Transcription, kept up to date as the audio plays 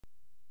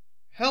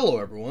Hello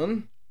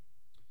everyone.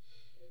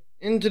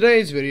 In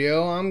today's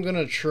video, I'm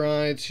gonna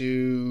try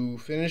to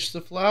finish the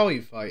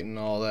Flowey fight and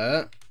all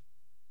that.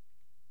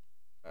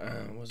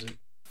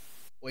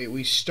 Wait,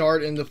 we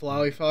start in the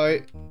Flowey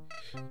fight?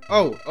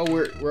 Oh,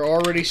 we're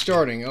already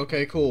starting.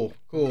 Okay, cool.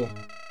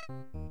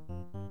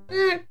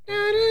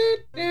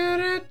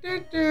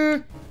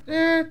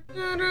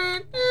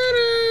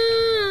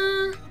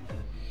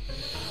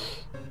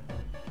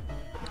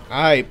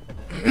 Alright.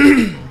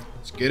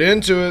 Let's get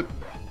into it.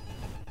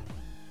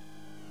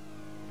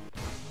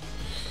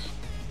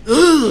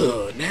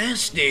 Ugh,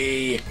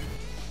 nasty.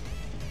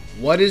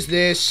 What is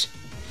this?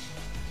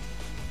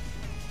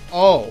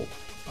 Oh.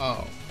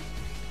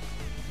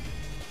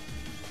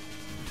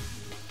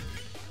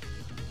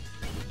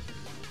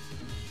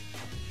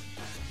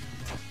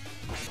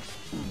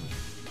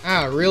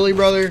 Ah, really,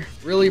 brother?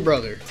 Really,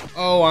 brother?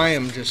 Oh,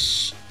 I'm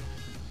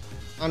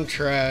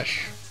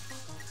trash.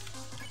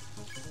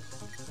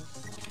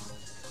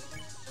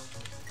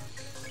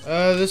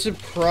 This is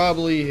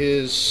probably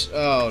his...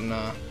 Oh,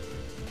 nah.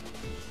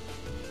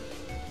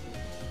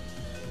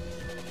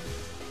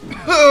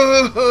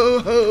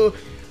 Oh,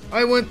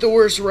 I went the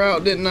worst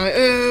route, didn't I?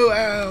 Oh,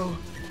 ow.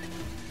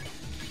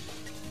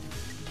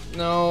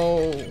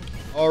 No.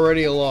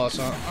 Already a loss,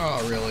 huh?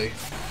 Oh, really?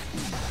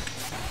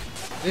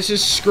 This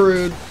is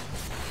screwed.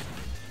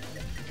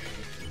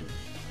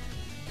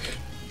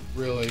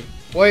 Really?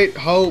 Wait,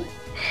 hope.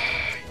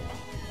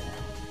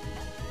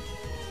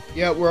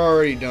 Yeah, we're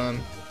already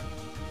done.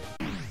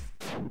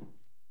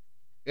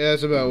 Yeah,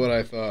 that's about what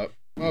I thought.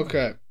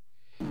 Okay.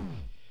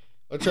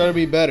 Let's try to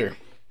be better.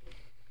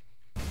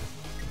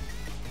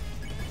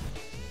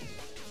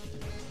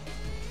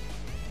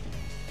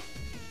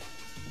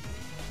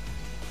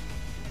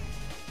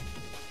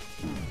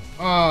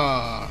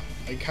 Ah,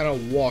 I kind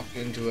of walked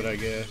into it, I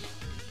guess.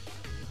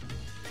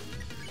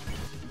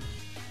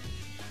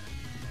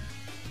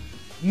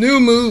 New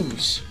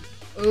moves!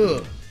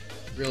 Ugh.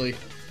 Really?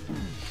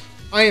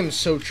 I am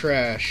so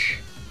trash.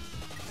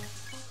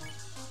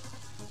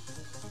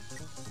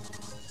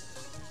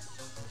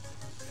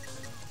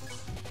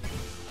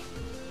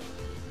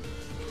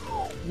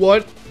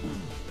 What?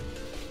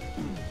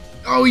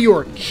 Oh, you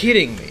are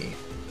kidding me.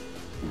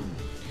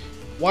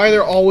 Why are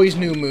there always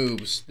new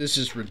moves? This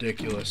is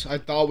ridiculous. I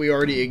thought we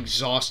already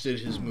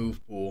exhausted his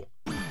move pool.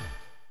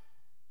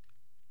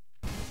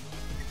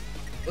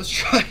 Let's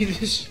try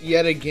this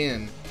yet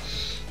again.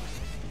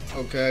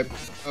 Okay.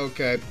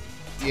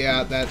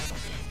 Yeah, that...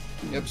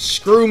 Yep,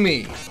 screw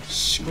me.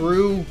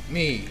 Screw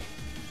me.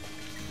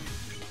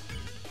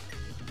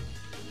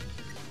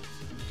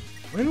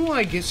 When will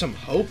I get some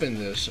hope in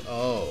this?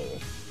 Oh.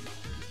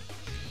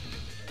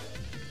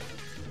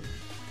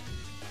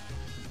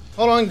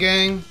 Hold on,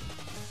 gang.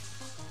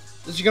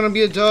 This is gonna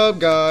be a dub,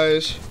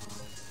 guys.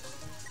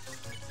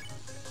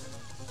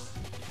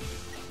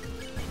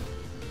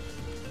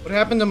 What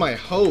happened to my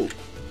hope?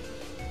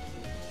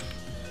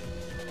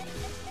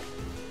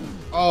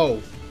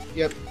 Oh,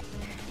 yep.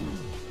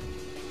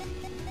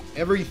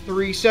 Every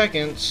 3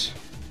 seconds.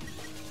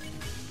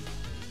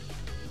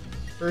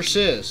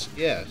 Persist,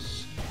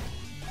 yes.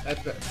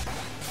 That's better.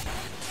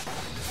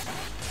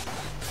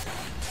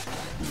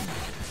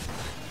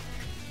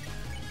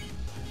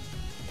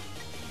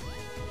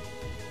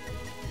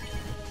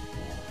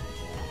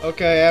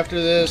 Okay, after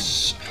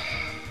this...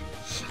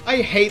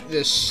 I hate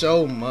this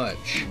so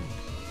much.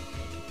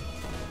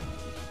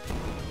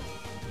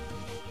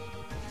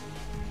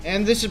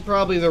 And this is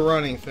probably the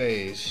running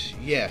phase.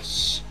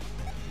 Yes.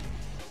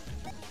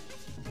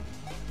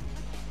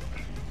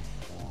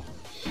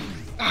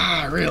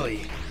 Ah,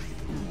 really?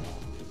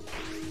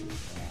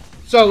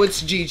 So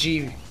it's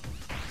GG.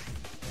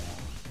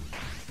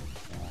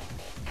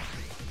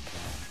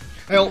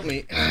 Help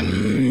me.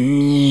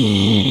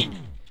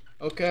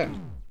 Okay.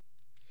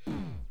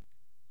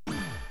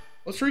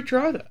 Let's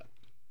retry that.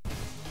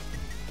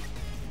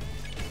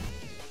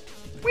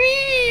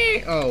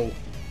 Whee! Oh.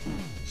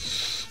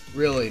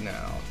 Really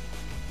now?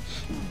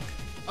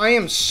 I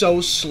am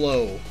so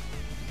slow.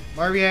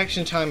 My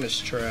reaction time is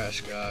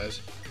trash,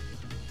 guys.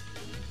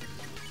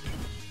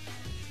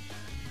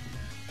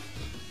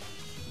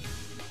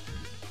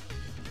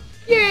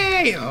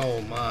 Yay! Oh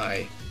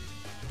my.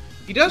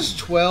 He does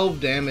 12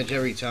 damage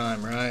every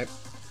time, right?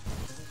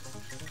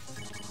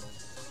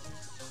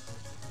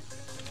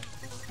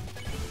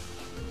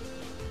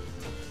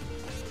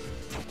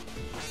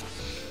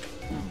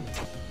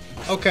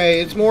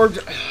 Okay, it's more...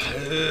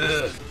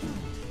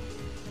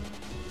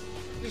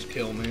 Just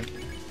kill me.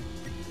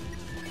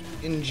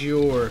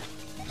 Endure.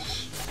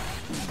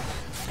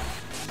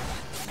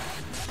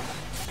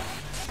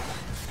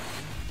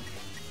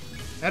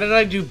 How did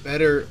I do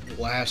better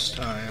last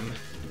time?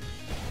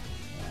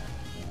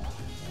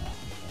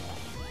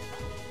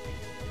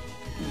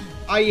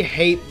 I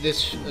hate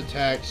this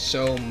attack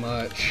so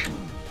much.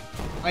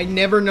 I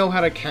never know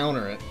how to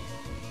counter it.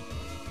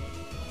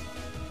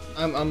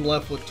 I'm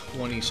left with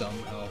 20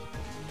 somehow.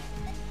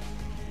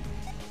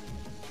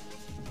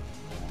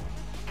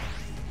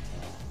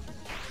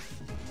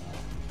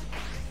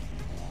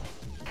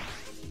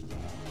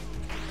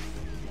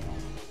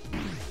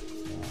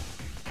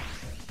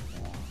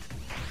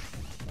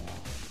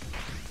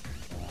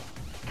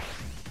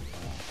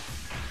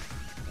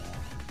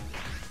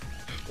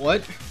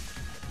 What?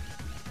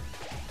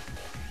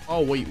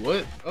 Oh, wait,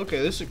 what? Okay,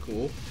 this is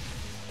cool.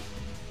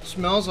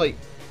 Smells like...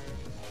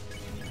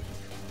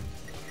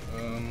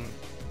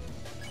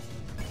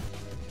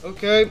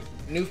 Okay,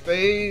 new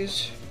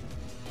phase.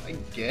 I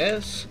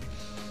guess.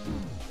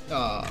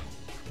 Ah.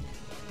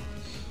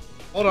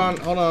 Hold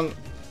on.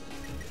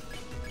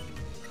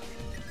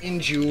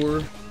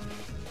 Endure.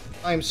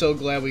 I'm so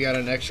glad we got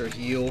an extra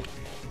heal.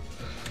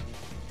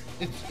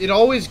 It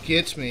always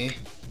gets me.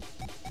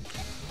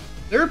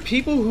 There are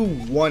people who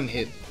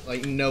one-hit,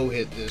 like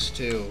no-hit this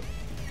too.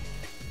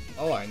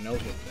 Oh, I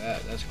no-hit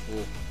that. That's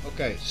cool.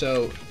 Okay,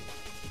 so...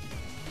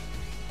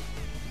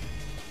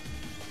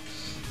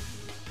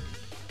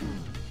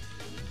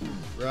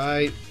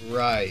 Right.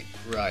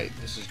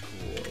 This is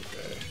cool,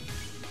 okay.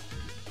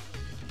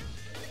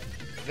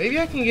 Maybe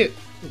I can get...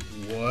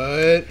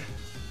 What?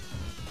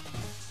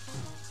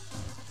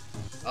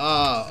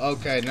 Ah,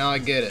 okay, now I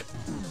get it.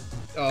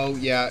 Oh,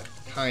 yeah,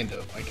 kind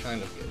of. I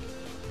kind of get it.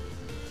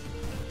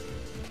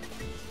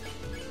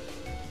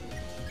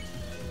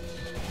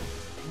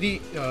 The,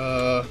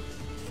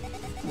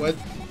 what?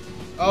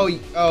 Oh,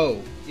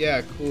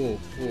 yeah, cool.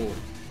 Wait,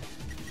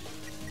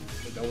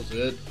 that was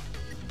it?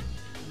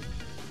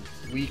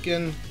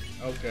 Weaken?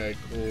 Okay,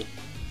 cool.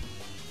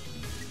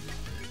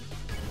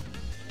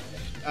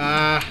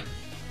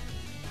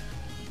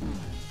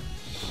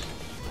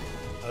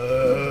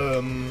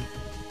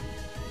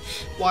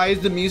 Why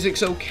is the music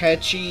so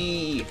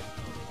catchy?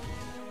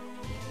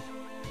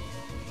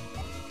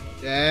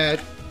 Dad,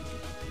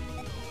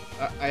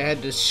 I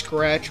had to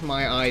scratch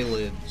my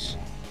eyelids.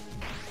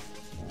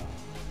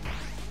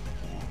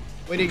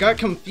 Wait, I got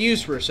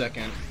confused for a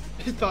second.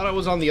 I thought I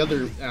was on the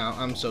other... Oh,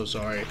 I'm so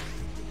sorry.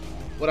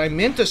 What I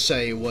meant to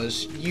say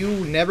was,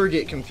 you never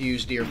get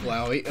confused, dear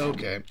Flowey.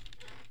 Okay.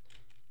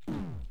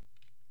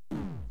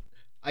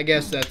 I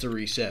guess that's a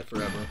reset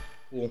forever.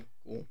 Cool.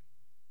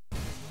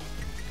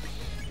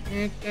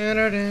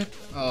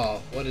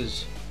 Oh, what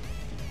is...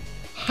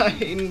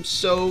 I'm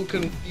so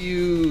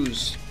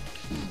confused.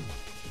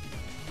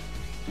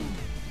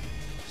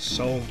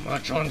 So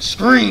much on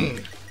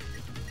screen!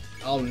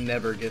 I'll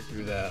never get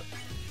through that.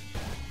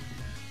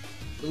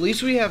 At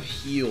least we have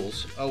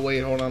heals. Oh,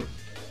 wait, hold on.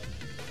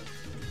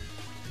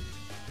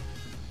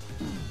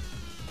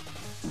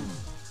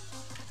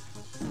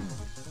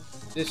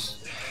 This...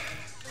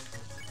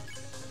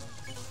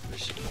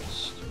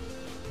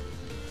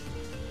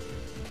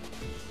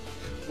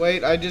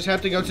 Wait, I just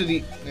have to go to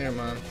the... Never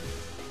mind.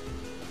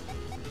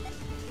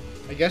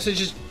 I guess it's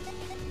just...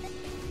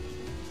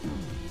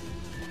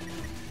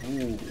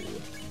 Ooh.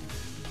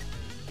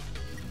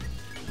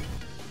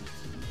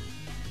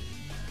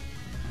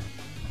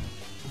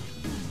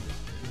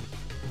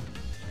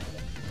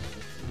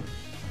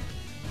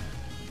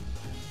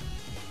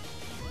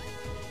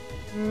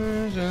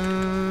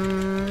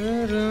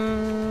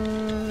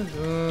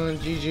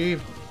 GG.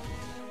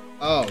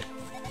 Oh.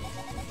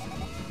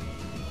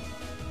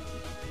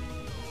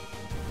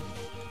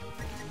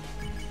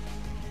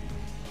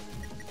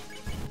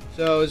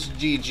 So it's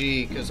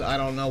GG, because I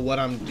don't know what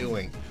I'm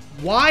doing.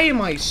 Why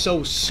am I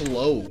so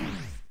slow?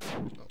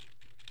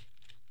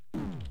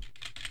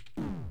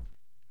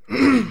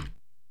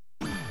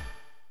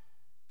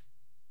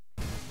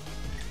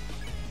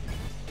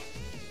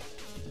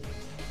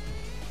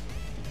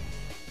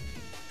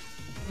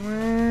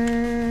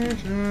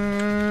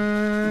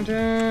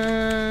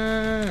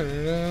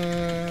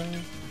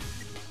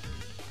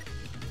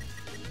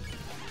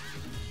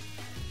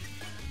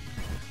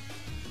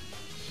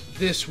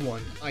 This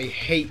one, I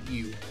hate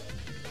you.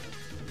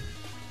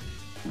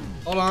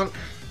 Hold on.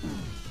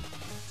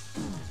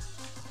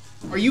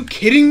 Are you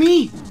kidding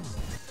me?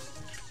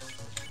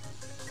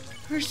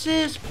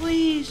 Persist,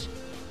 please.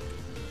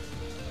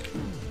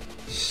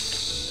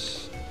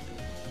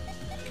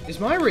 Is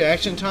my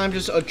reaction time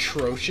just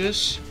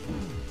atrocious?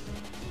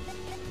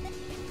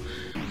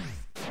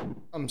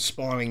 I'm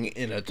spawning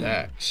in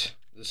attacks.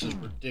 This is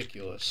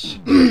ridiculous.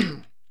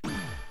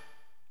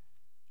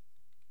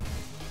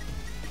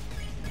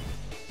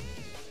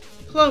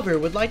 Clover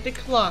would like to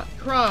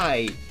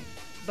cry,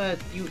 but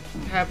you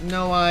have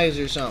no eyes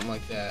or something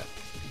like that.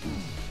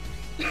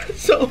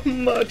 So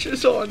much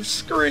is on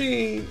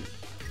screen.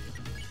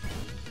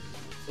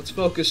 Let's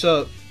focus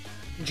up,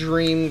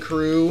 Dream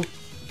Crew.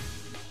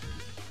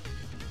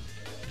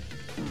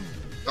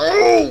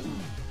 Oh!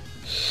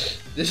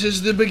 This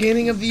is the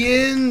beginning of the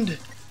end.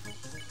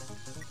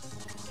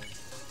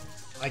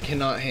 I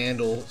cannot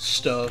handle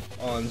stuff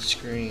on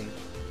screen.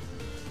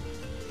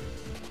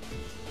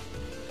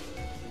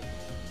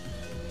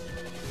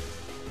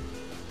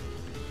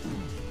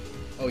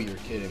 Oh, you're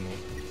kidding me.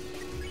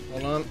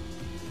 Hold on.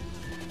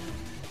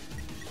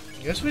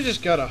 I guess we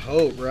just gotta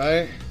hope,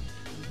 right?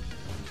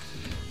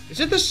 Is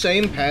it the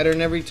same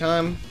pattern every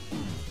time?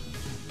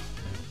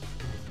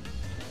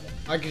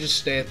 I could just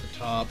stay at the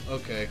top.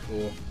 Okay,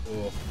 cool.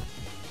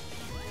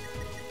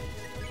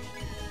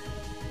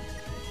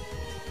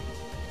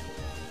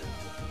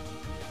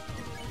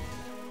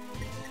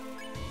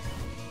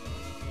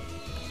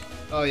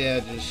 Oh yeah,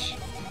 just...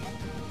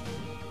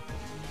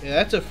 Yeah,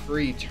 that's a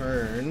free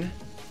turn.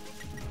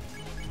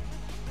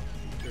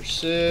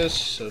 Persist,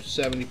 so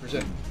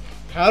 70%.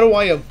 How do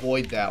I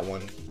avoid that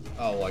one?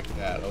 Oh, like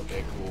that.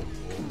 Okay, cool,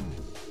 cool.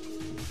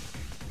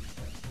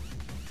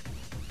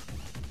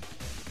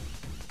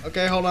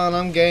 Okay, hold on,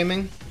 I'm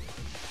gaming.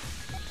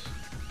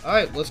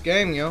 Alright, let's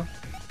game, yo.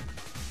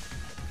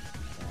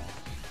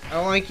 I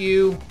don't like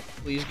you.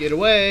 Please get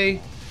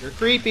away. You're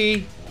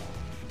creepy.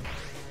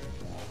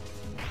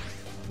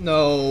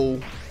 No.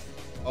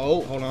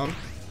 Oh, hold on.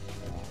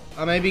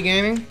 I may be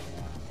gaming.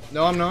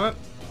 No, I'm not.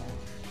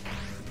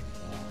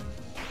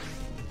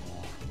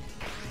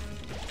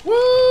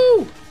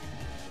 Woo!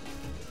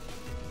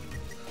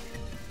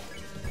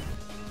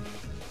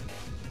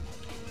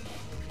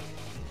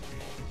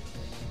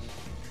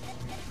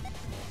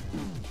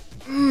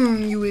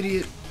 You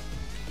idiot.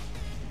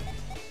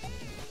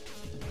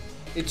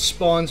 It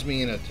spawns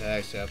me in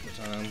attacks half the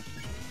time.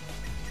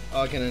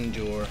 I can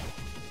endure.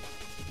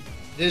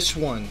 This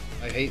one.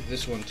 I hate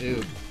this one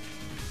too.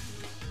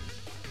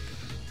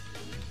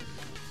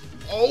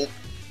 Oh!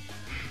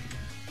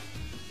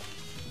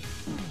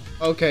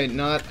 Okay,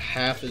 not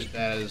half as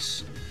bad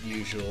as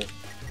usual.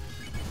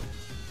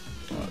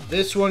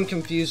 This one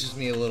confuses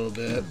me a little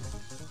bit.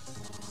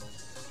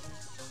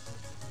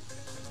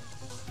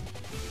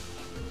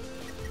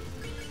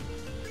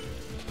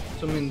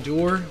 Some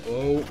endure.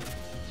 Oh.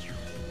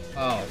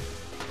 Oh.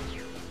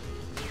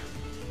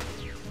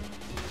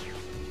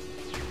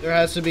 There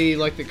has to be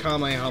like the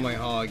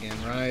Kamehameha again,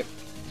 right?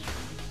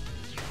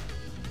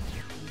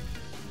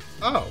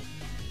 Oh.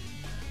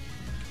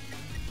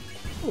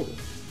 Ooh.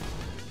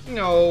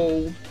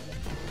 No.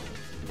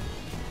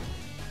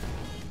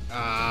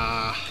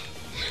 Ah.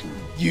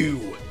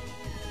 You.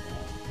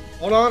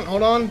 Hold on,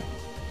 hold on.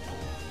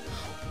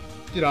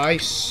 Did I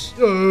was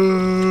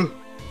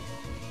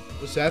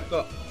that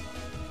the...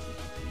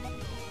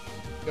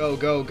 Go,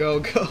 go, go,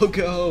 go,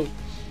 go.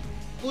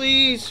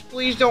 Please,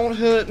 please don't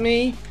hurt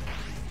me.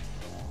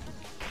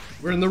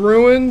 We're in the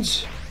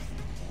ruins.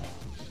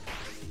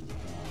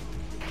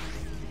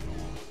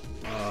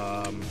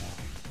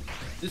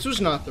 This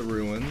was not the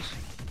ruins.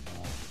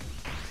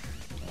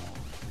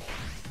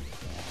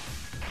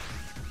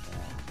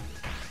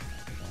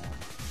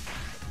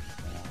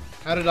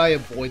 How did I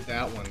avoid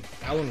that one?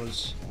 That one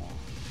was...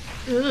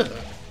 Ugh.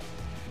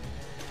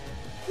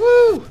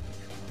 Woo!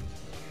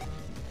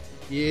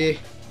 Yeah.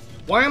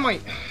 Why am I...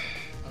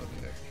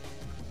 Okay.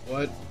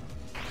 What?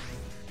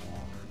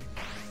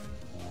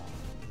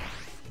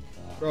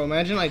 Bro,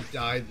 imagine I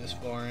died this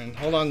far in.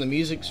 Hold on, the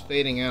music's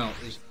fading out.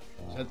 Is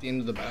that the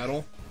end of the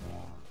battle?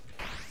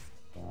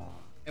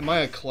 Am I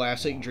a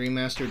classic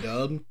Dreammaster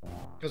dub?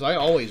 Because I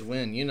always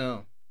win, you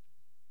know.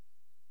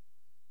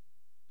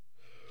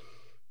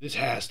 This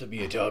has to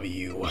be a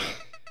W.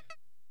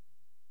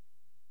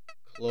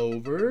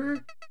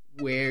 Clover,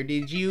 where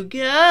did you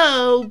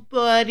go,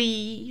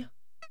 buddy?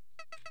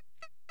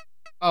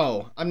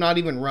 Oh, I'm not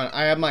even running.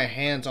 I have my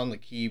hands on the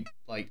key,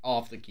 like,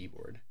 off the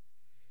keyboard.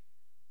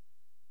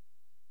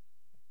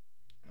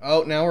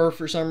 Oh, now we're,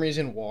 for some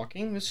reason,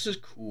 walking? This is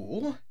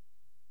cool.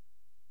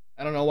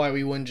 I don't know why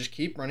we wouldn't just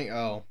keep running.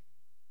 Oh.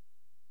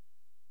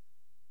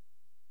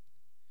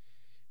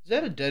 Is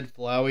that a dead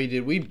Flowey?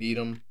 Did we beat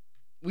him?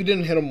 We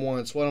didn't hit him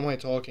once. What am I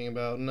talking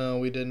about? No,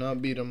 we did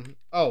not beat him.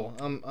 Oh,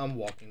 I'm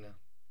walking now.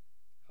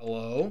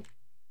 Hello?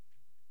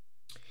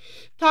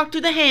 Talk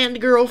to the hand,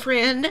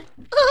 girlfriend.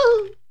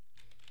 Oh.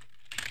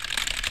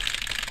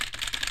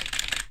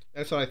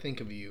 That's what I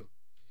think of you.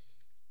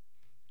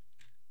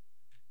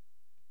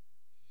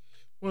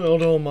 Well,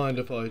 don't mind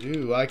if I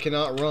do. I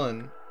cannot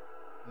run.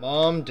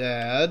 Mom,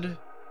 Dad,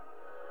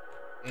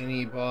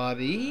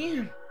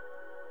 anybody?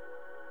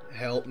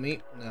 Help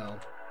me? No.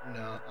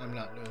 No, I'm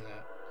not doing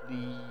that.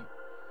 Please.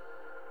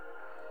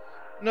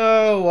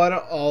 No, I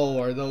don't... Oh,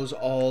 are those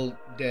all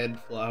dead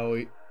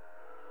Flowey?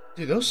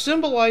 Do those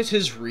symbolize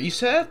his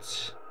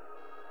resets?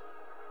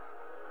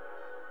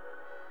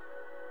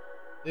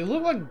 They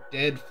look like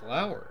dead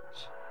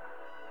flowers.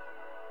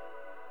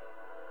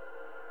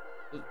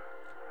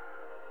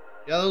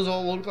 Yeah, those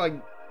all look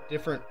like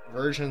different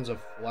versions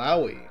of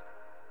Flowey.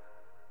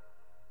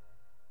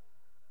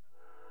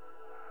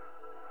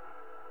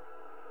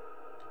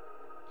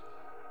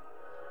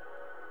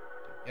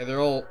 Yeah,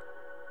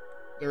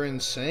 they're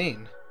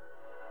insane.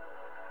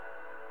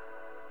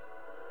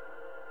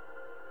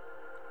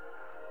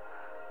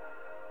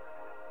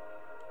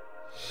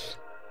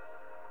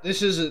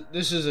 This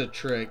is a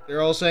trick.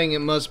 They're all saying it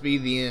must be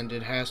the end.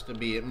 It has to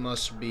be. It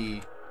must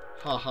be.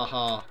 Ha ha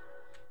ha.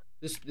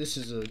 This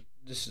is a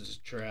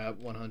trap.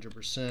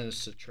 100%.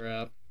 It's a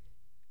trap.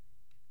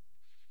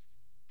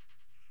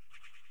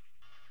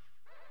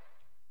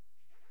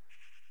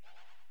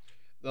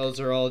 Those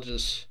are all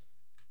just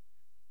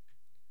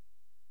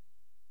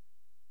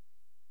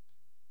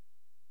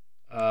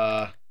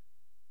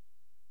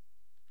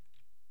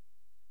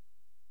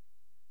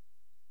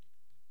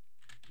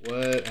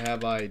what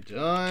have I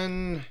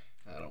done?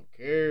 I don't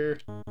care.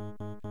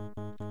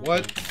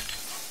 What?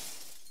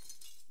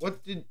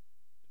 What did...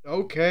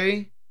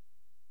 Okay.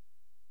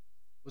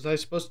 Was I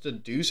supposed to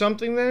do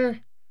something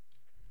there?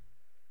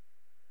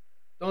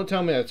 Don't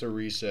tell me that's a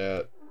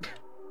reset.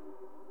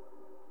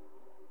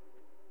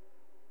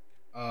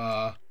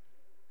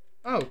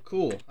 Oh,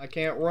 cool. I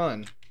can't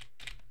run.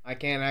 I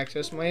can't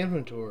access my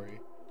inventory.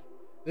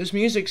 This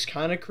music's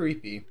kind of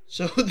creepy.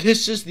 So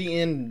this is the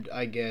end,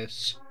 I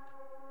guess.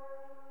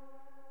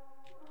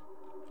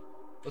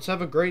 Let's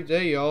have a great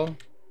day, y'all.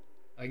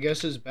 I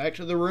guess it's back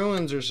to the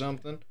ruins or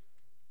something.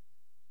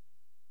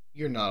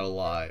 You're not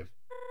alive.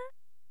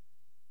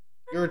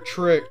 You're a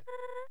trick.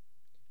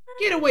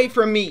 Get away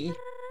from me!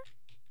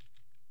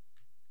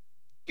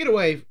 Get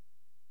away.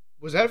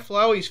 Was that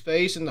Flowey's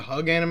face in the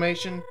hug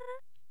animation?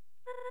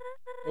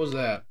 What was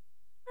that?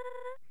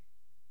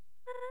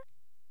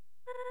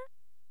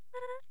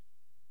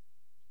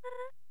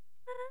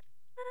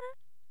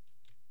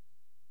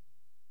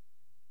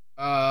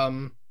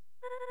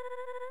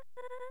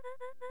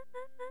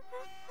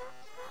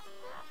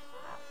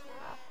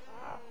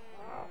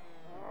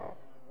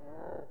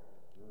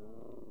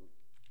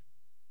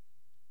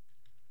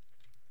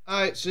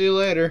 Alright, see you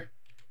later.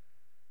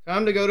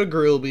 Time to go to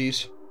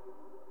Grillby's.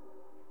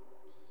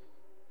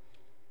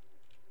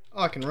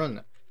 Oh, I can run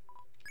that.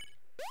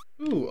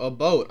 Ooh, a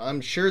boat.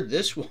 I'm sure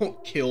this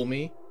won't kill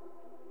me.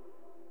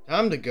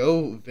 Time to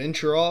go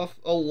venture off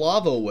a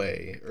lava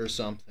way or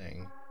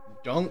something.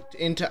 Dunked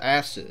into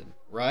acid,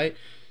 right?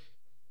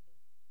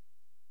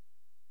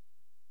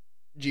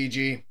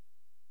 GG.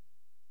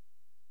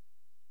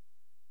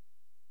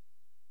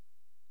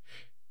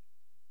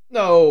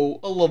 No,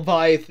 a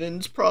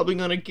Leviathan's probably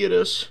gonna get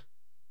us.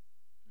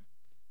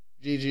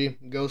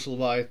 GG, Ghost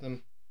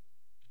Leviathan.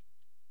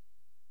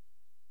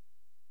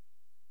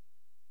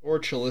 Or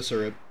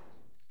Chalicerate.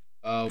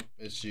 Oh,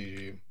 it's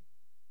GG.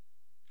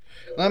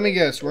 Let me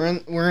guess, we're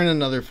in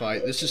another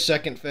fight. This is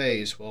second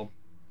phase. Well,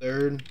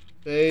 third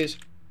phase.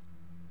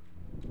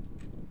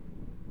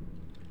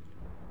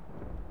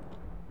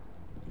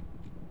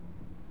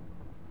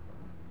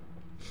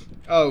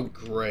 Oh,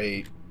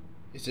 great.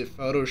 Is it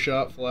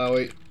Photoshop,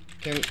 Flowey?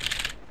 Can...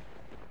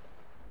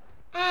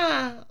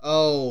 Ah!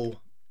 Oh.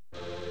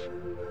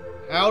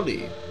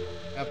 Howdy.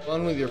 Have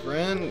fun with your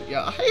friend?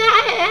 Yeah.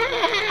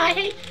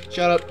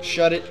 Shut up.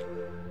 Shut it.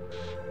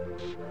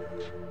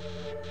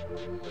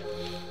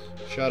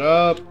 Shut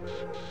up.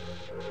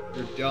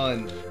 You're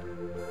done.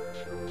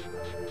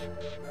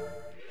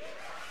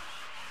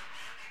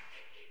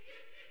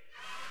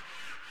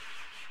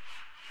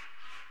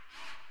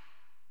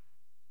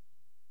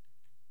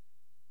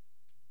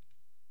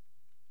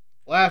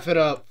 Laugh it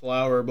up,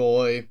 flower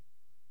boy.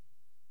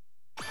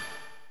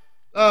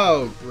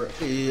 Oh,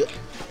 great.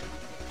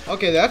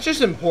 Okay, that's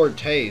just in poor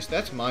taste.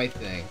 That's my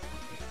thing.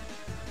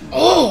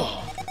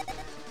 Oh!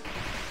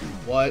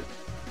 What?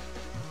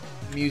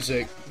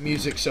 Music.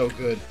 Music's so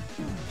good.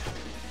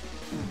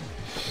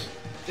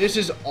 This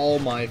is all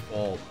my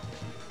fault.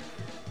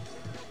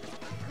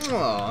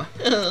 Aww.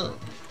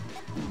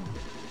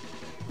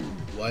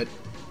 What?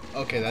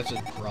 Okay, that's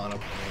just piranha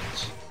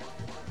plants.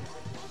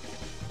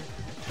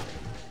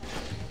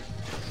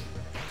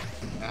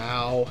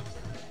 Ow.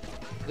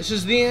 This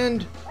is the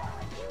end.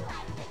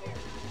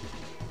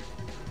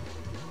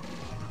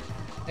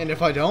 And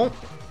if I don't?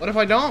 What if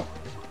I don't?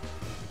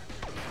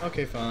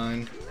 Okay,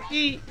 fine.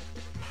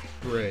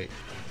 Great.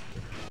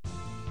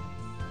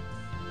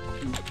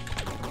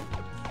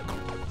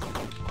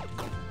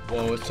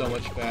 Whoa, it's so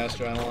much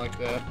faster. I don't like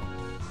that.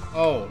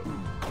 Oh,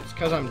 it's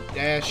because I'm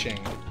dashing.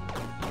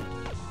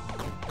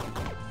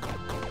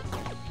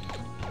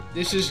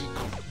 This is...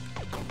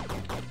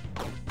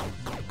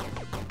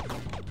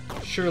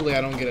 Surely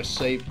I don't get a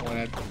save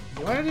point.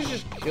 Why did it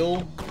just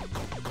kill?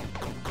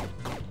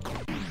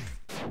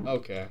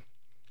 Okay.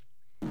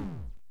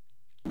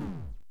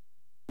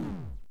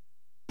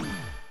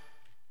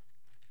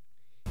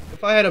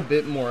 If I had a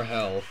bit more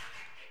health.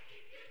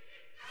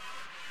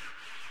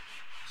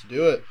 Let's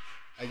do it.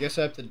 I guess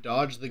I have to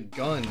dodge the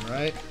gun,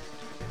 right?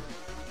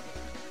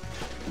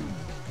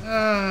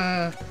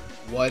 Ah,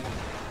 what?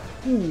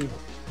 Ooh.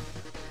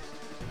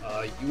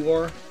 You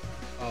are?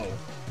 Oh.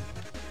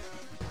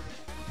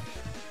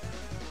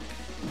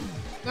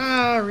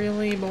 Ah,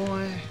 really,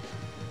 boy?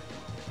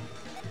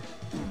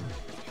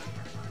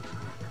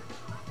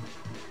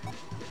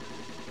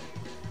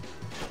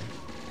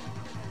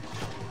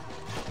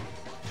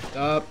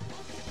 Stop.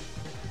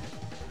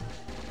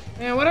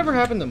 Man, whatever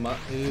happened to my...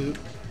 Ooh.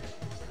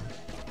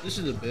 This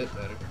is a bit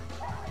better.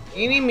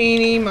 Eeny,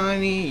 meeny,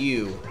 miny,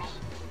 you.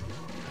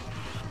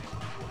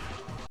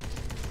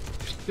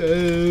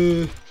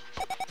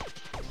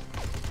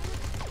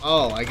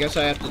 Oh, I guess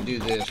I have to do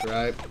this,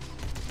 right?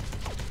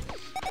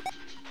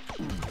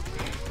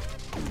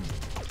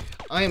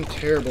 I am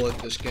terrible at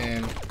this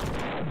game.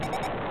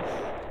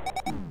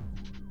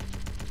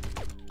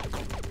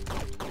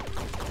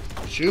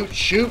 Shoot,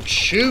 shoot,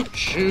 shoot,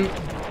 shoot.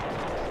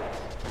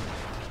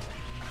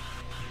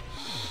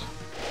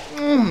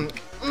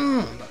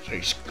 That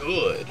tastes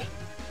good.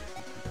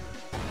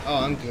 Oh,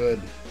 I'm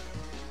good.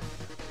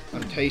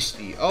 I'm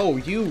tasty. Oh,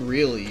 you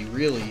really,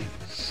 really.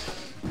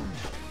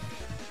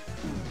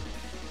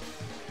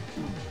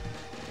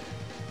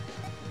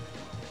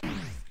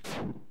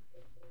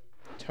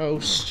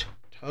 Toast,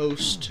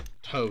 toast,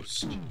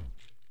 toast.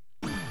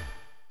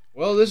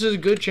 Well, this is a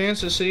good chance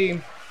to see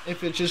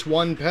if it's just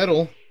one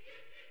petal.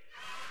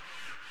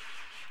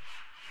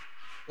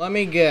 Let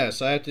me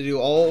guess, I have to do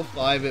all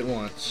 5 at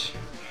once.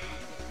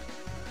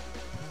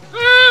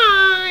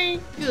 Hi,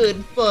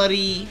 good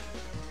buddy.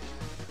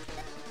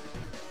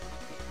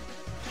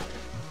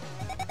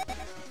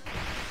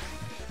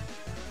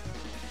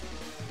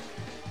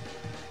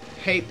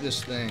 Hate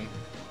this thing.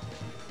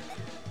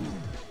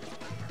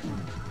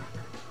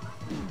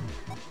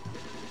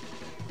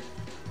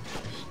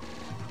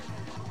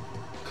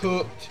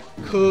 Cooked,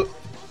 cooked.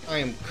 I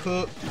am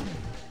cooked.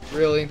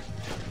 Really?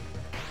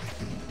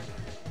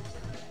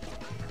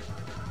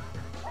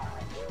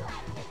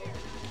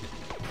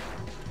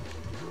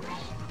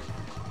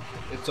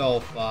 It's all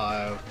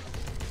 5.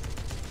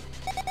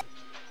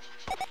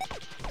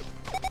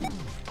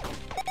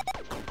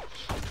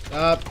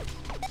 Stop.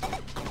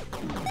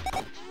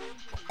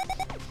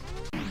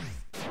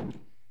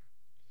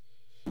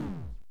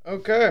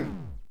 Okay.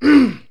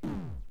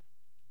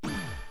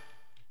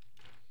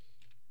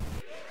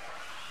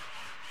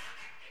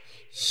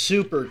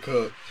 Super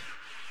cooked.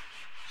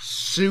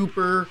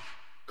 Super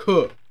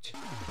cooked.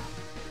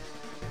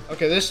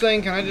 Okay, this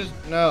thing, can I just...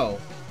 No.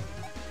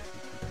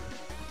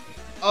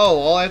 Oh,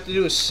 all I have to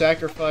do is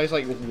sacrifice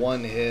like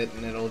 1 hit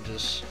and it'll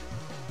just...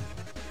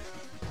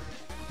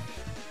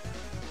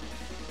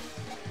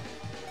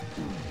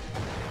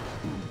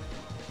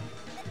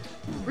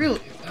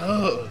 Really?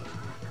 Ugh.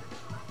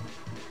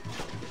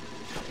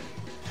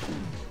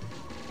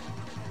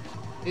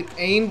 It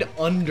aimed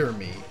under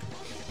me.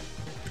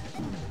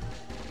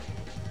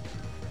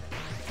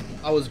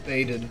 I was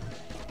baited.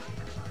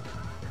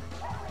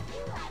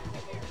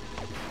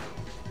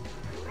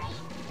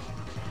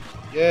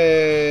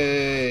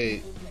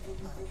 Yay!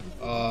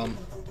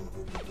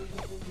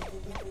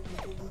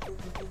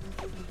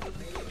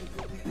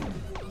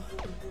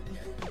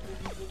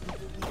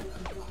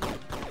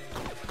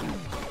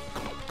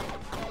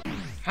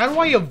 How do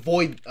I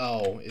avoid...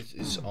 Oh,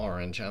 it's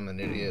orange. I'm an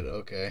idiot.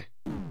 Okay.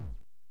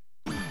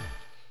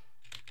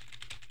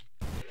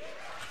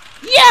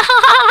 Yeah!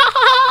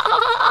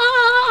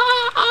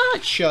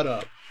 Shut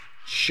up.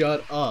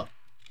 Shut up.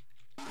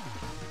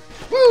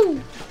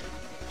 Woo!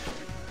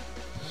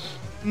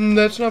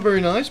 That's not very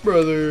nice,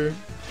 brother.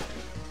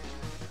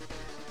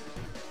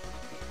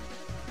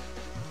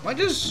 Am I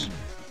just...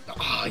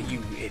 Ah,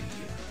 you idiot.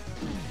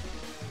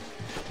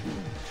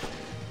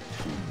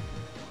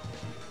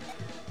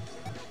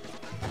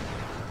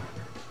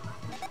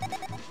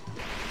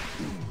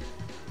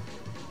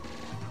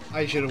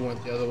 I should have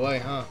went the other way,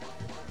 huh?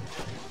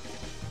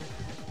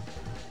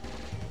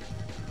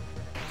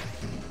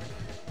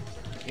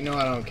 You know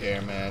I don't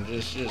care, man.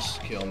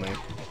 Just kill me.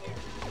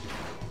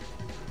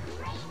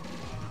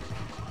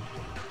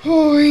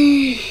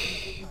 Hoi.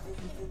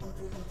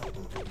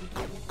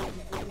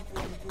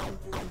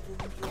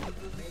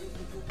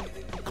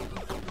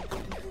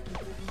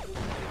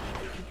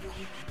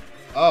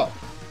 Oh.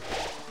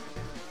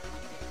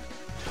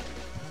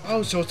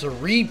 Oh, so it's a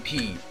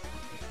repeat.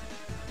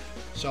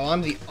 So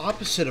I'm the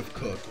opposite of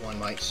cooked, one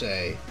might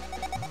say.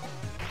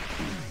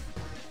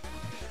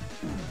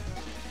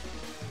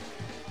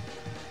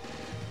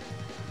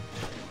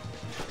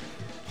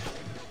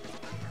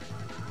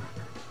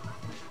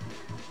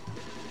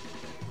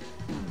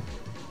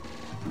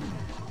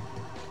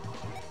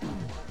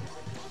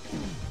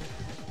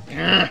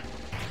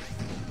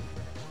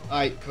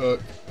 Alright,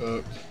 cooked.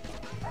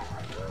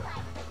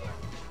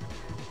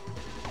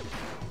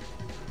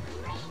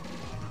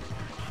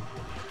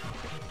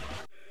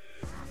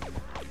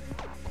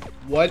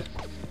 What?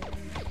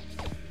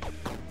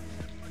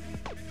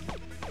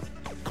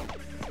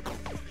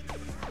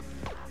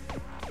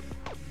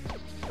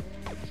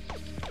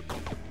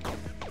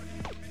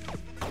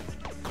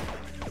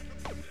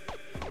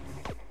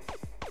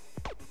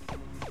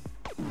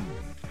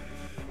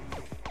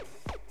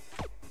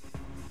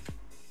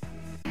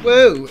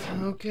 Whoa,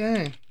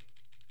 okay.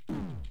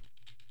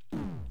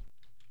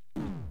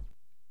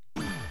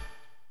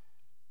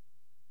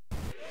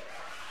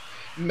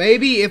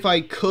 Maybe if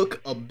I cook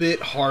a bit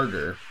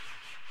harder.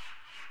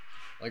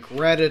 Like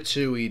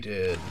Ratatouille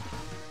did.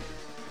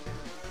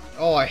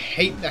 Oh, I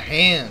hate the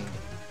hand.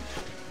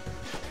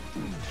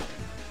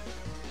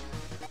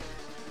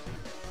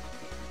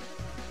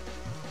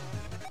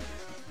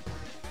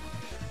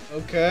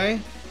 Okay.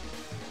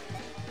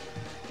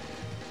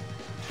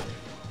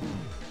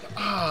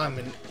 Ah, I'm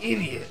an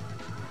idiot.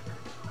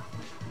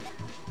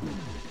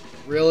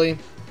 Really?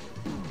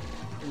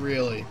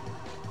 Really?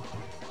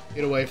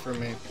 Get away from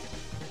me.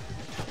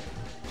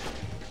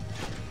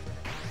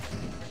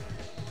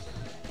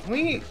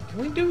 Can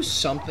we do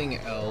something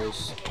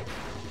else?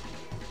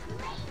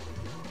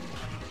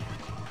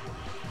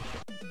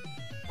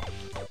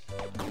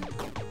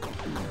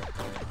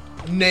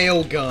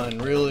 Nail gun,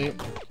 really?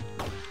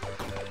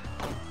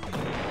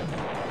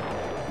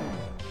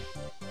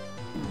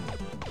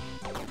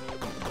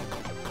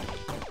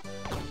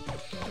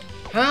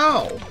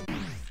 How?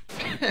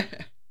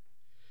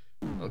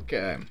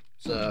 Okay,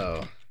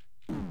 so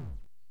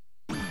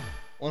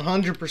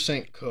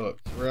 100%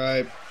 cooked,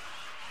 right?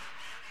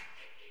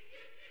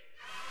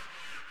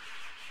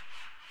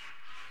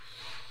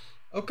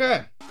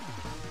 Okay.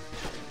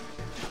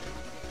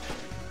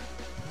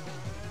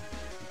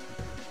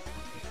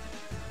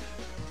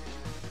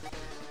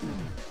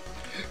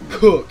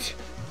 Cooked.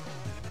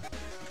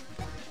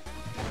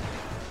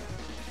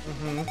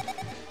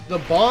 The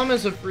bomb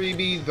is a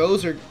freebie.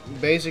 Those are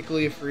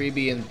basically a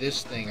freebie. And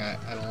this thing, I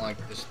don't like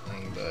this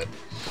thing, but...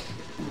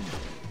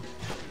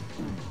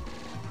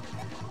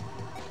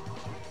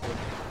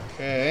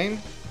 Okay.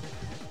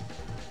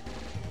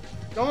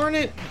 Darn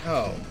it.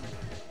 Oh.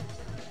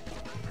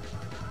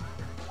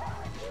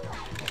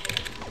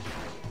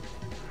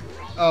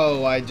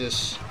 Oh, I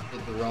just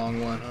did the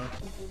wrong one, huh?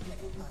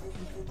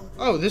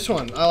 Oh, this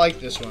one. I like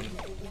this one.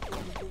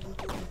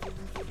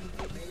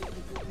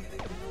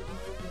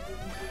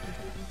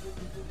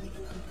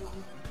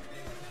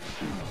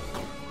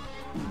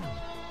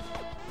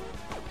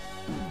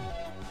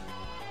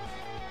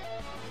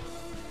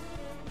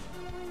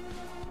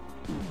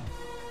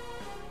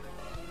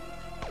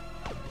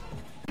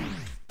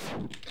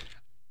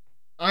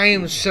 I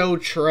am so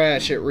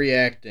trash at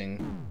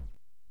reacting.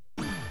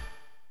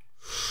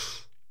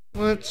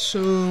 Let's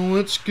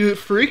get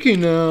freaky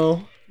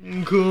now.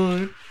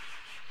 Okay.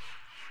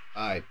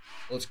 Alright,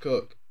 let's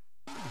cook.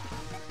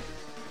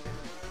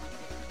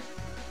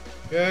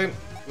 Okay,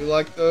 we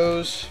like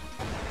those.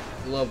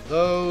 We love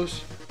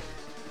those.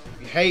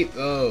 We hate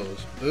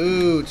those.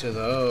 Boo to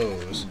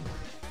those.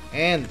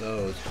 And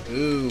those.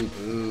 Boo,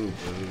 boo,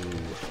 boo.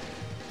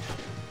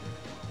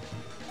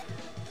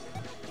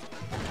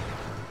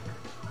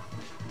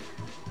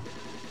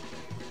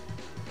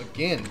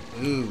 Again,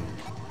 boo.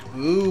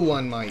 Boo,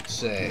 one might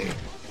say.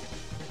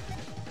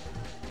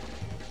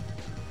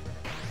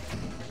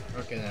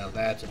 Okay, now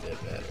that's a bit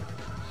better.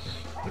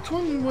 Which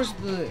one was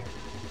the...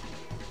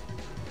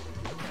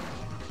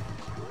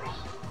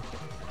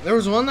 There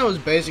was one that was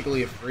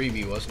basically a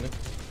freebie, wasn't it?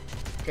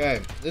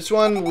 Okay, this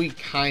one we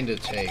kinda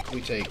take.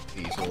 We take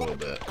these a little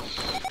bit.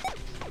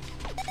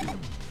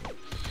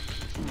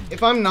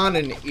 If I'm not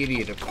an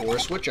idiot, of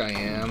course, which I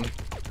am.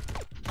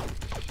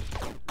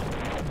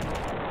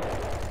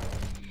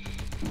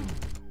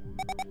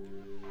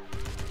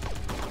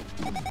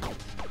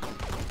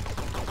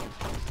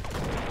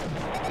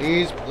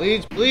 Please,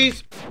 please,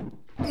 please.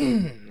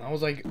 I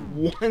was like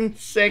 1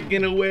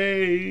 second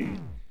away.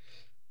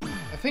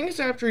 I think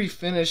it's after he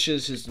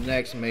finishes his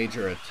next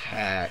major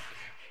attack.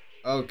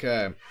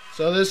 Okay,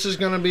 so this is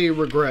gonna be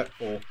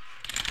regretful.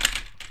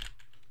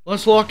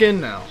 Let's lock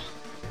in now.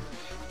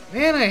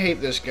 Man, I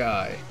hate this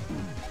guy.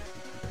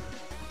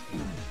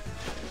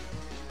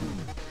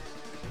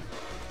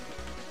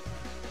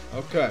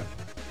 Okay.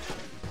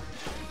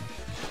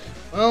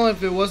 Well,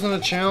 if it wasn't a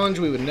challenge,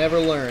 we would never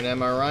learn.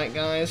 Am I right,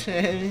 guys? I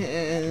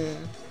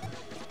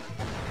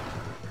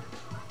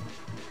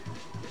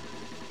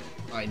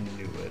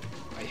knew it.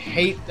 I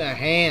hate the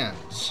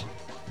hands.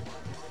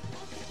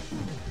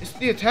 It's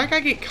the attack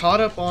I get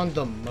caught up on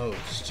the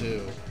most,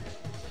 too.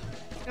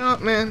 No,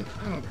 man,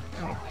 I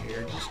don't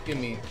care. Just give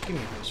me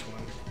this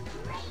one.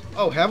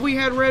 Oh, have we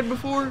had red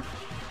before?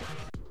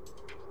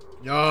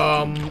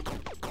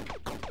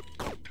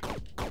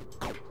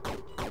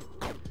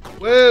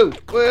 Whoa,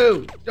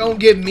 whoa, don't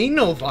give me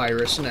no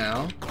virus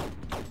now.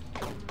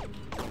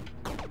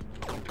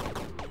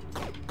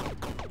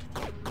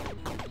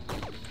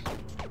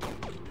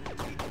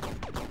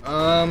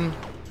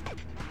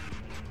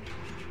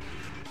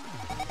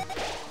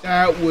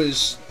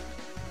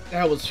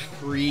 That was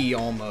free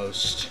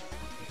almost.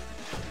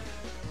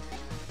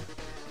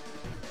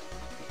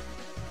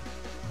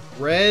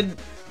 Red,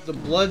 the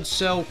blood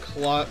cell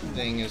clot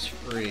thing is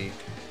free.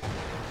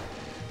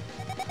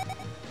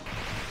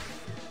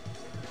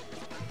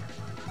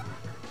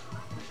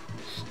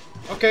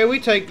 Okay, we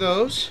take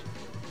those.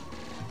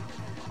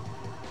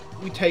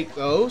 We take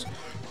those.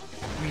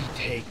 We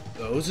take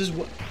those as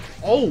well.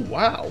 Oh,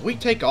 wow. We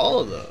take all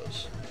of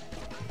those.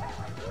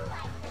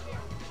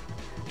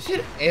 Is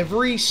it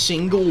every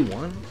single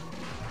one?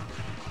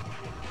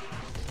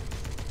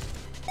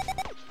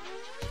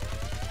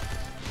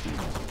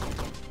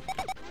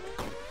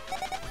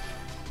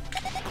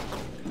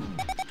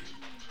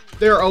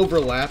 They're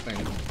overlapping.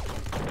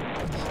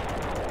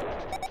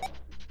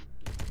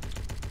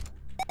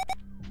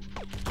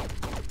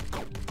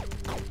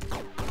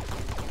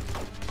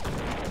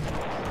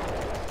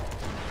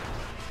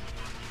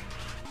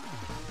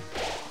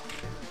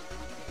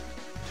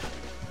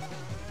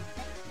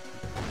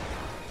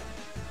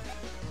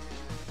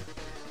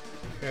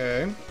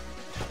 Okay.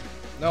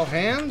 No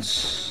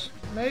hands?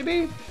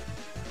 Maybe?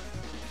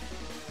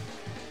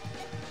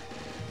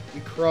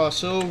 We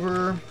cross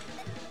over.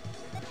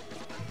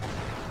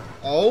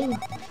 Oh?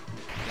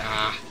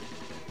 Nah.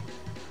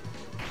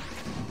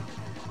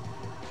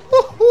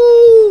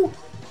 Woohoo!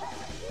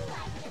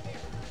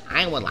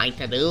 I would like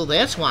to do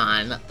this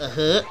one.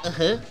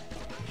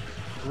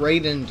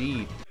 Great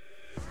indeed.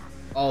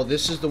 Oh,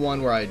 this is the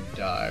one where I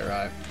die,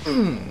 right?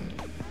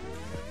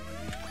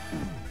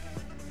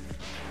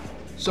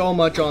 So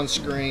much on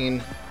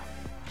screen.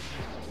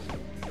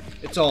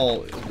 It's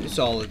all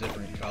a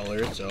different color.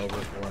 It's over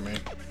for me.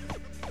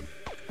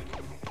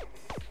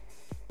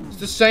 It's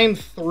the same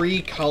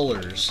 3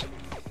 colors.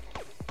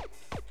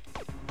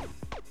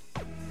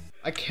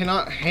 I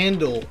cannot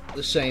handle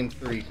the same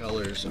 3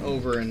 colors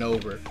over and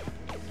over.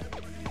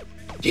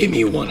 Give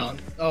me one on.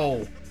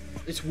 Oh,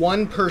 it's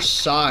 1 per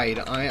side.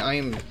 I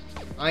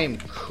am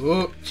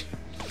cooked.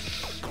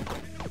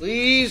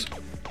 Please.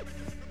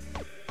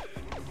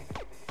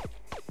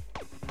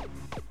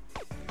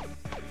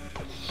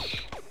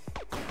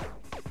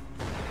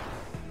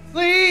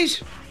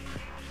 Please.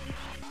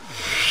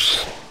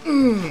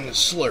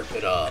 Slurp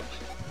it up.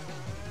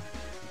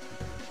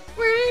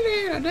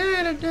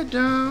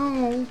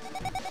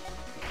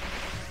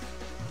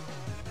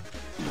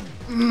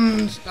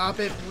 Stop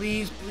it,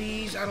 please,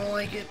 please. I don't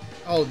like it.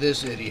 Oh,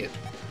 this idiot.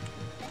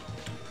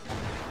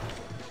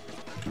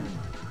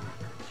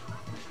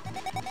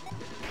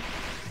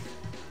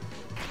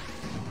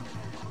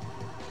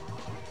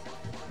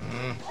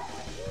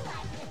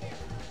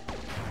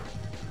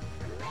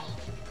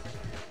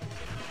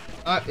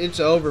 It's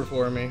over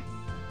for me.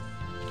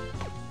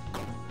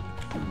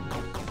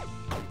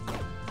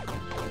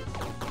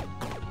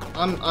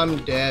 I'm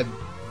dead.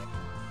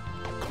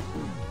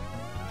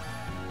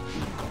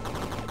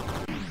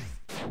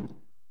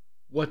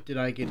 What did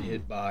I get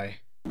hit by?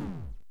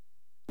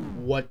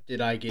 What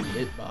did I get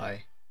hit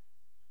by?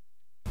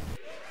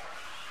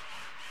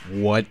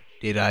 What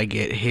did I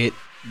get hit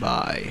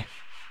by?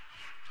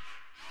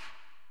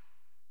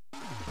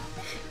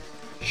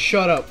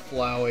 Shut up,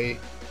 Flowey.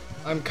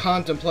 I'm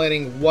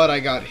contemplating what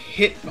I got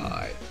hit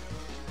by.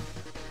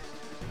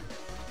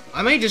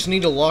 I may just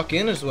need to lock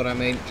in is what I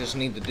may just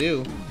need to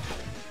do.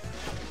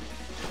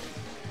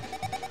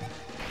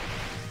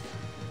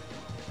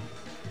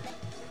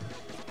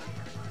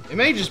 It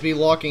may just be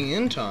locking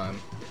in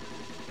time.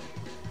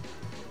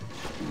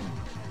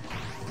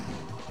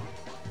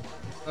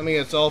 Let me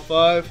guess, all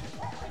 5.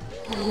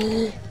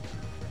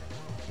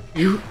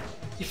 It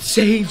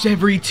saves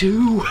every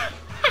 2.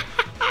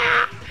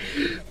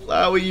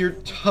 Flowey, you're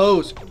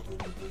toast.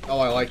 Oh,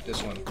 I like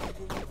this one.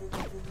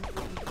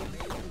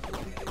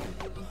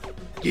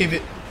 Give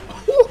it.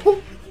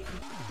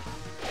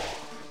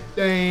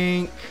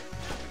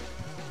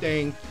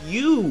 Thank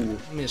you,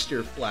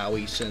 Mr.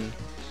 Floweyson.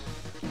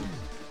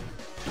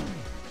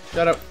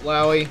 Shut up,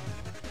 Flowey.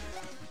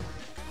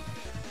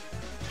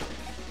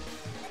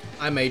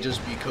 I may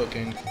just be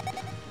cooking.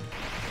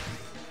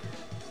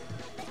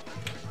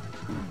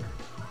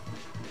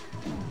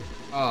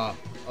 Ah,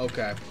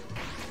 okay.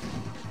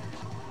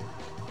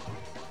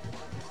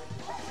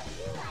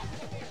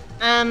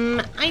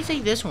 I say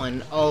this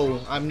one.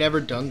 Oh, I've never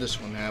done this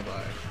one, have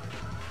I?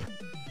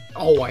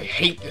 Oh, I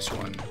hate this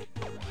one.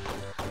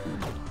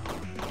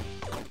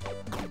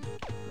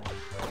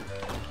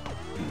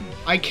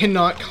 I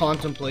cannot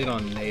contemplate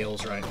on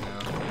nails right now.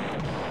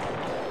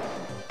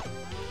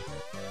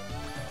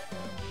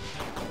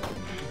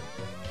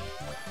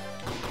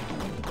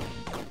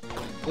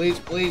 Please,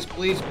 please,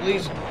 please,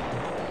 please.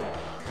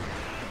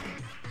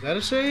 Is that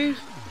a save?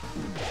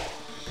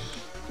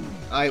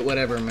 Alright,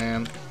 whatever,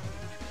 man.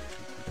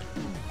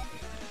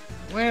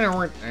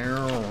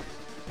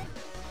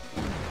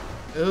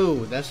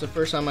 Ooh, that's the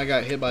first time I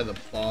got hit by the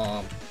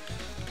bomb.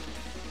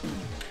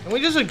 Can we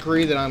just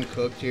agree that I'm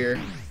cooked here?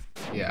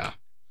 Yeah.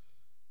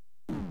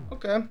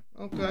 Okay,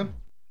 okay.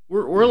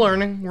 We're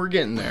learning. We're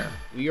getting there.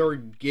 We are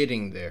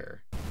getting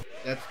there.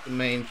 That's the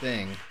main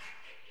thing.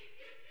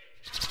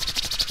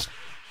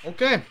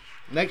 Okay.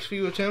 Next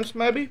few attempts,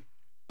 maybe?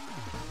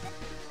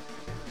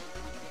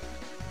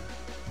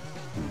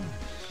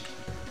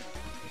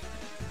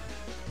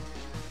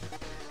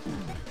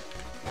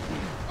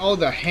 Oh,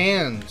 the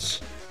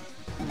hands.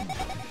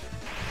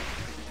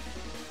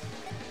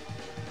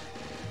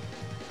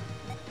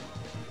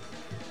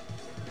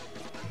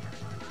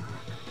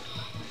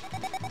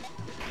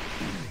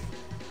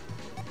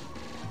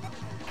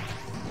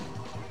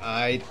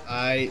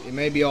 It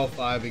may be all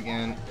 5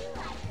 again.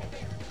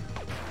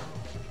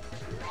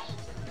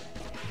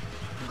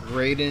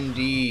 Great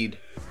indeed.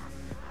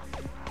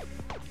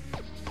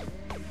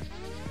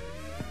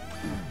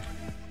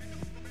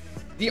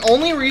 The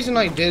only reason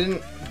I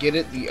didn't get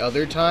it the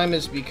other time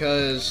is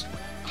because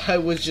I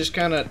was just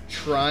kind of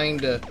trying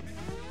to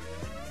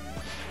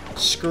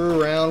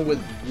screw around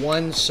with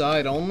one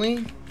side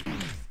only.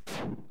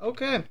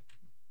 Okay.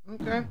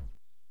 Okay.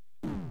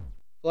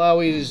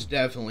 Flowey is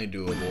definitely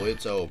doable.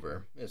 It's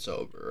over. It's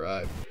over,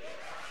 right?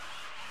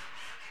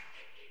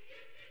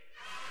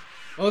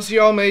 Most of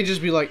y'all may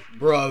just be like,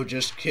 bro,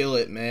 just kill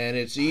it, man.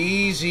 It's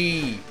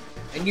easy.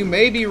 And you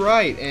may be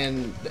right,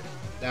 and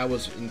that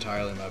was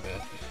entirely my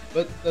bad.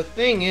 But the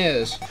thing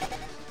is,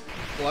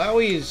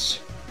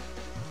 Flowey's...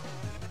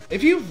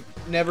 If you've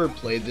never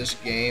played this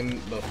game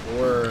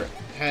before,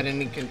 had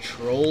any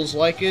controls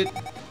like it,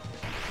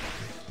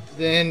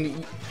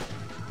 then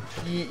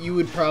you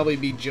would probably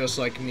be just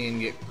like me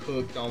and get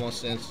cooked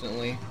almost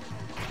instantly.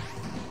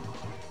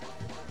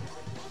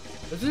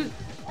 Does it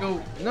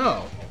go?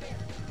 No.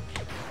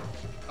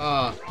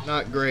 Ah,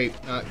 not great,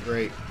 not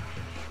great.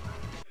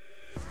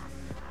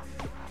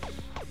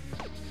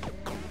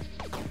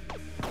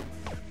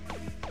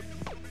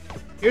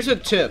 Here's a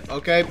tip,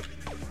 okay?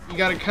 You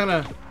gotta kind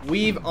of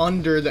weave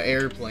under the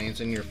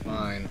airplanes and you're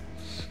fine.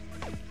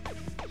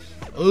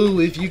 Oh,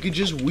 if you could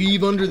just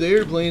weave under the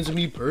airplanes and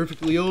be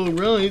perfectly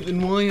alright,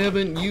 then why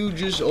haven't you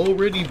just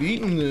already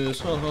beaten this?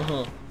 Ha ha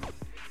ha.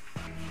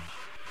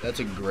 That's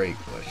a great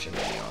question, to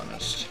be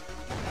honest.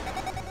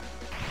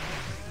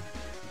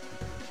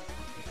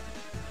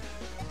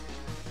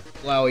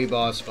 Flowey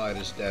boss fight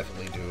is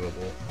definitely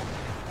doable.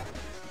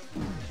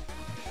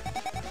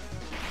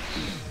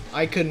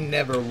 I could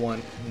never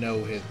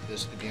no-hit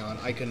this, to be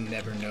honest. I could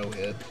never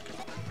no-hit.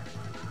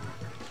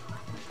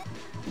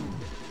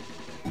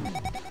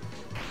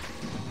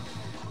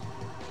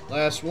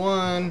 Last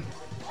one.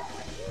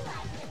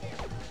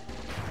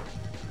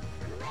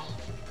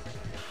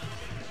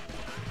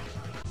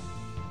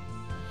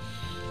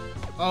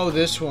 Oh,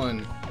 this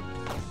one.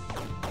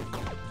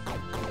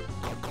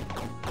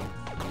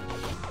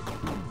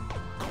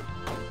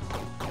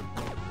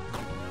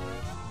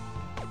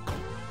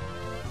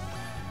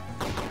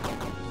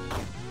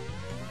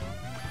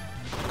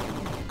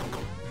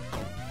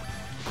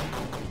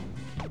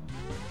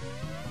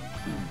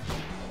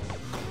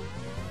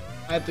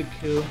 I have to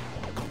kill.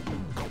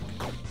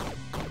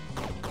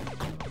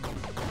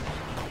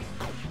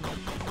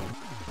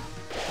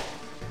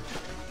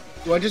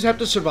 Do I just have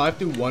to survive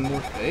through one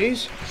more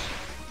phase?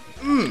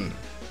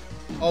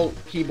 Oh,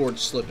 keyboard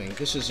slipping.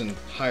 This is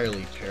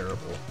entirely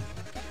terrible.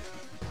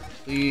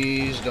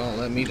 Please don't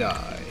let me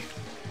die.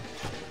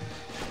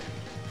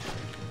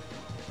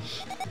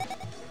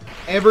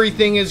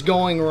 Everything is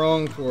going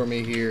wrong for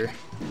me here.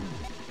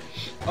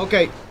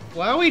 Okay,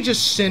 why are we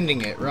just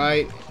sending it,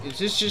 right? Is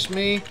this just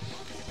me?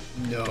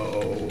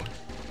 No.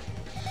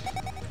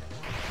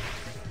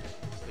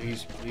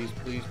 Please, please,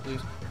 please,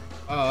 please.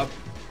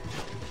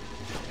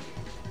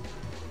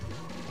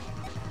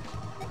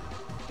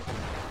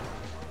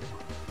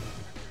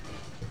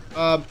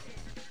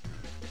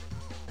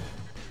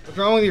 What's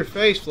wrong with your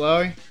face,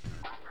 Flowey?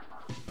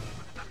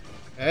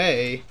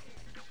 Hey.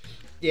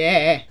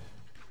 Yeah.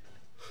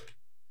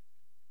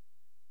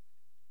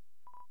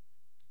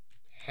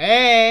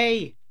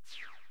 Hey.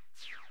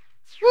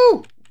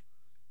 Woo.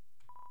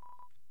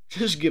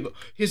 Just give up.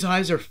 His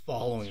eyes are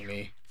following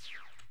me.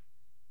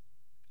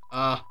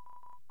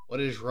 What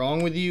is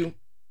wrong with you?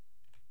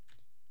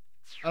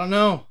 I don't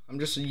know. I'm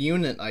just a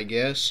unit, I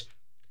guess.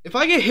 If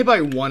I get hit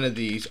by one of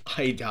these,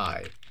 I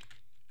die.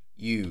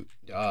 You,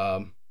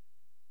 front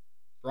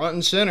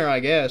and center, I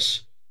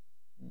guess.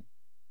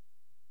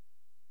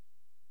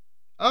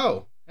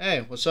 Oh,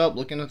 hey, what's up?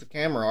 Looking at the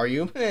camera, are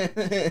you?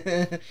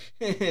 I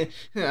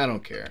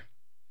don't care.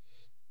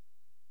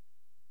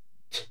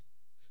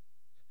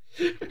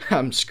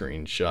 I'm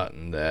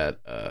screenshotting that,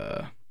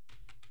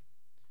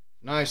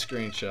 nice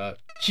screenshot.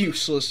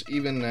 Useless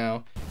even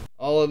now.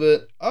 All of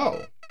it.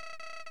 Oh.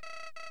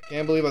 I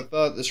can't believe I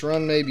thought this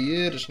run may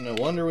be it. It's no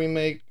wonder we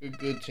make a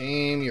good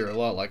team. You're a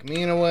lot like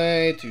me in a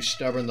way. Too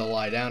stubborn to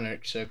lie down and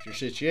accept your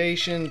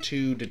situation.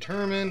 Too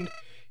determined.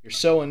 You're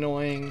so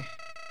annoying.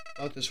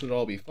 Thought this would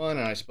all be fun,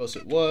 and I suppose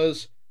it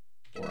was.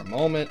 For a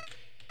moment.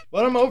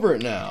 But I'm over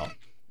it now.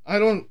 I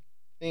don't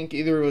think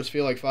either of us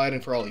feel like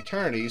fighting for all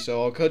eternity,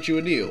 so I'll cut you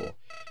a deal.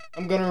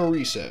 I'm gonna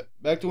reset.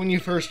 Back to when you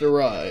first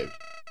arrived.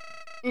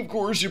 Of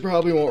course, you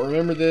probably won't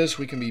remember this.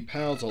 We can be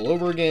pals all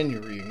over again. You're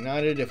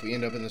reunited. If we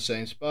end up in the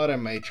same spot, I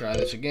may try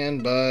this again,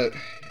 but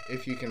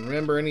if you can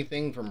remember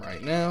anything from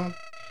right now,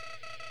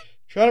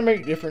 try to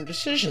make different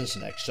decisions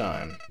next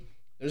time.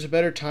 There's a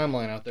better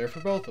timeline out there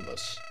for both of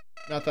us.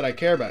 Not that I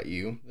care about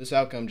you. This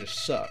outcome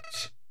just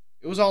sucks.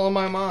 It was all in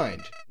my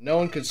mind. No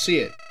one could see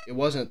it. It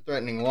wasn't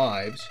threatening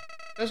lives.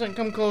 It doesn't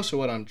come close to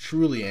what I'm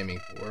truly aiming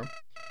for.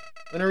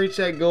 When I reach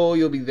that goal,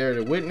 you'll be there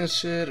to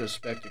witness it, a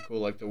spectacle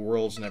like the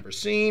world's never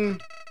seen.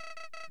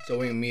 So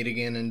when we meet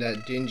again in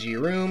that dingy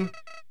room,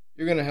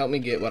 you're gonna help me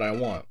get what I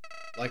want.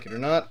 Like it or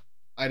not,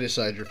 I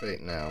decide your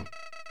fate now.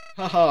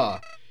 Haha,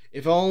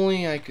 if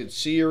only I could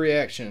see your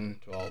reaction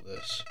to all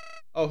this.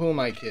 Oh, who am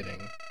I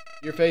kidding?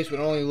 Your face would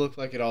only look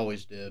like it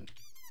always did.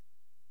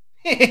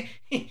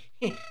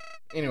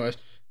 Anyways,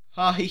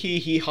 ha hee hee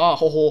hee ha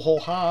ho ho ho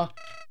ha.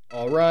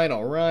 Alright,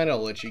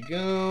 I'll let you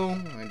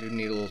go. I do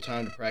need a little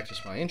time to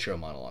practice my intro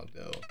monologue,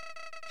 though.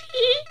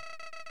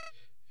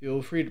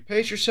 Feel free to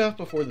pace yourself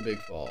before the big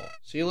fall.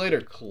 See you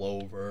later,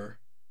 Clover.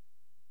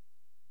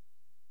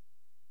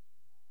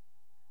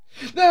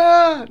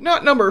 Ah,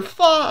 not number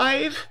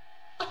 5!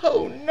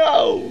 Oh,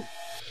 no!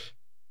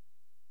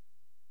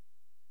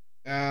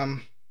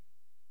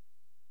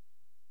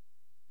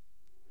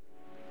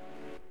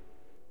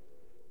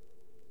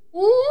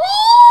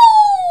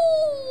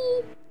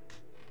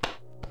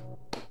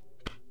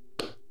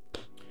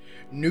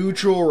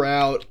 Neutral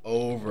route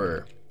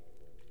over.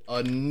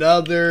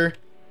 Another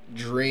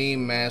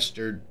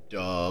Dreammaster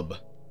dub.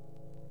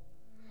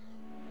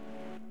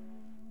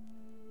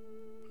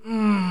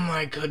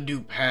 I could do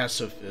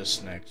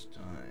Pacifist next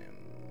time.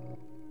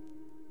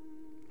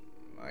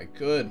 I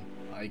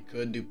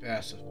could do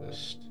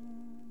Pacifist.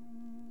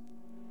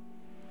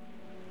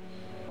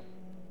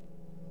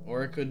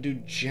 Or I could do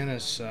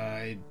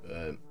Genocide,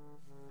 but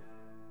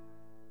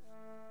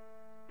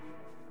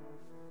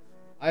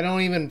I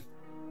don't even...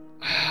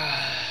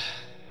 I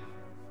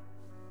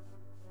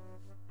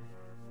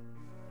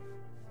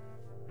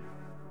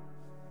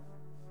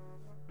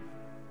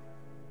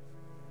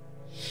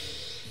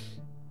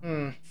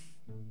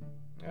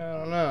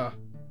don't know.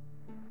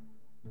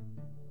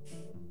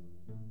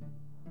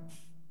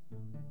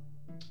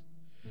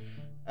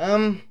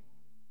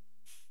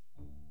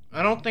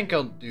 I don't think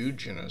I'll do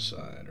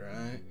genocide,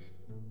 right?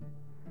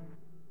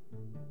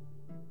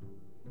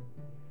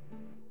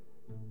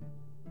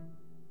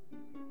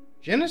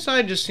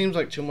 Genocide just seems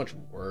like too much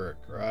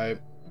work, right?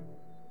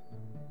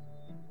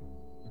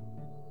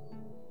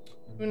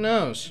 Who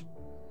knows?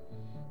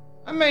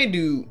 I may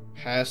do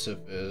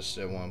pacifist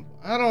at one point.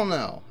 I don't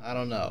know.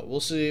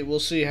 We'll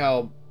see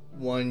how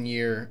 1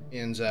 year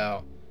ends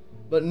out.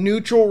 But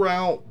neutral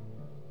route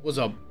was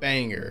a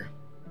banger.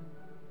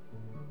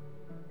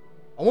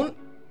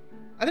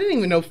 I didn't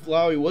even know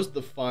Flowey was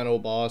the final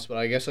boss, but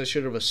I guess I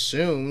should have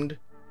assumed.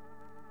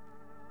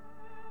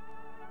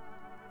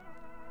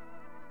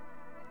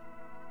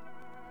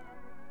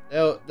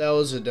 That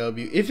was a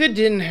W. If it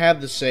didn't have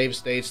the save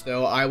states,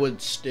 though, I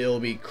would still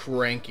be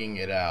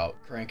cranking out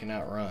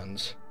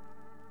runs.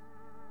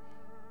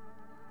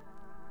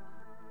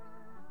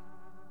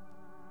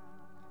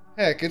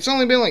 Heck, it's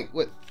only been like,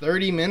 what,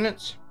 30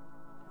 minutes?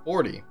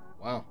 40.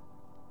 Wow.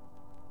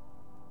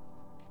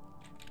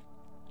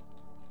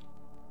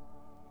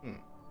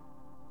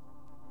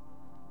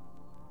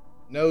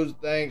 No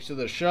thanks to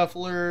the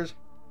shufflers.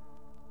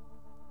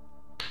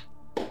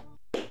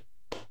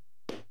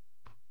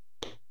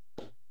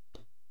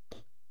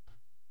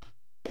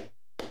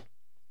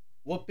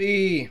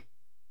 Whoopee.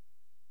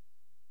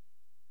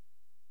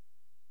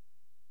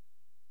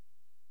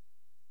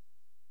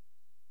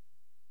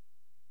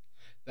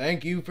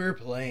 Thank you for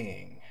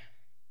playing.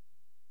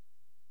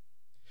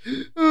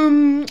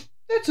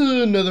 That's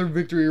another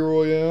victory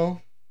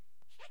royale.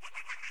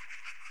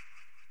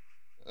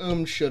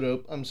 Shut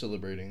up. I'm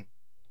celebrating.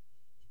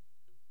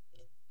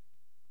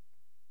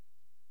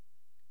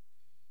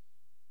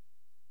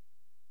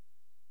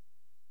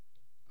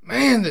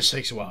 Man, this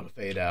takes a while to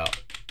fade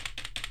out.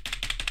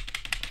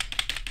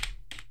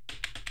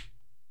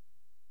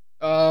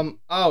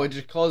 Oh, it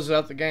just closes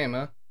out the game,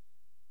 huh?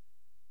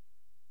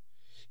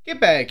 Get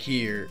back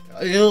here.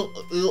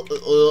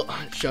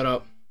 Shut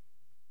up.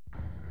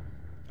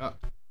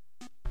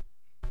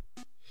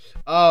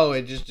 Oh,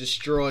 it just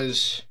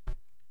destroys.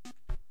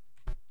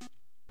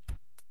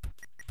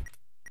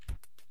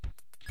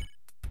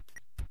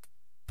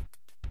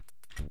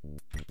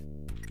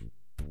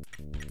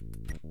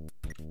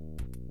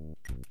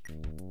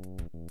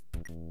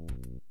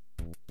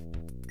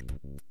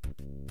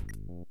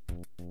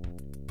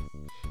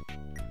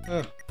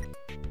 Huh.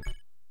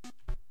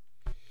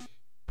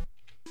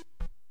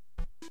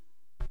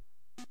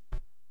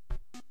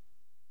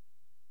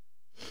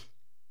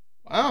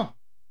 Wow.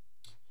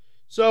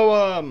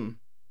 So,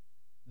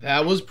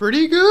 that was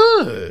pretty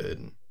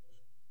good.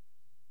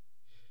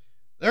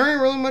 There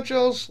ain't really much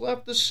else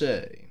left to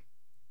say.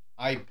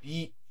 I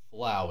beat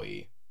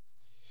Flowey.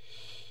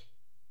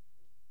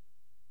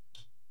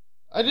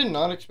 I did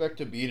not expect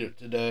to beat it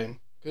today,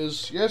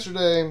 because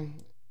yesterday,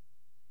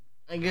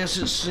 I guess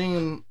it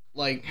seemed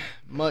like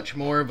much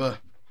more of an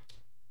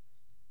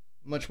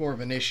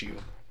issue.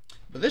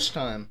 But this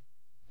time,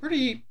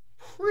 pretty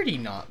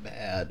not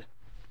bad.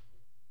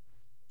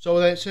 So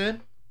with that said,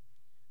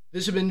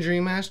 this has been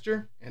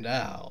Dreammaster, and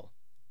I'll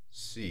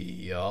see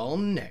y'all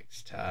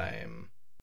next time.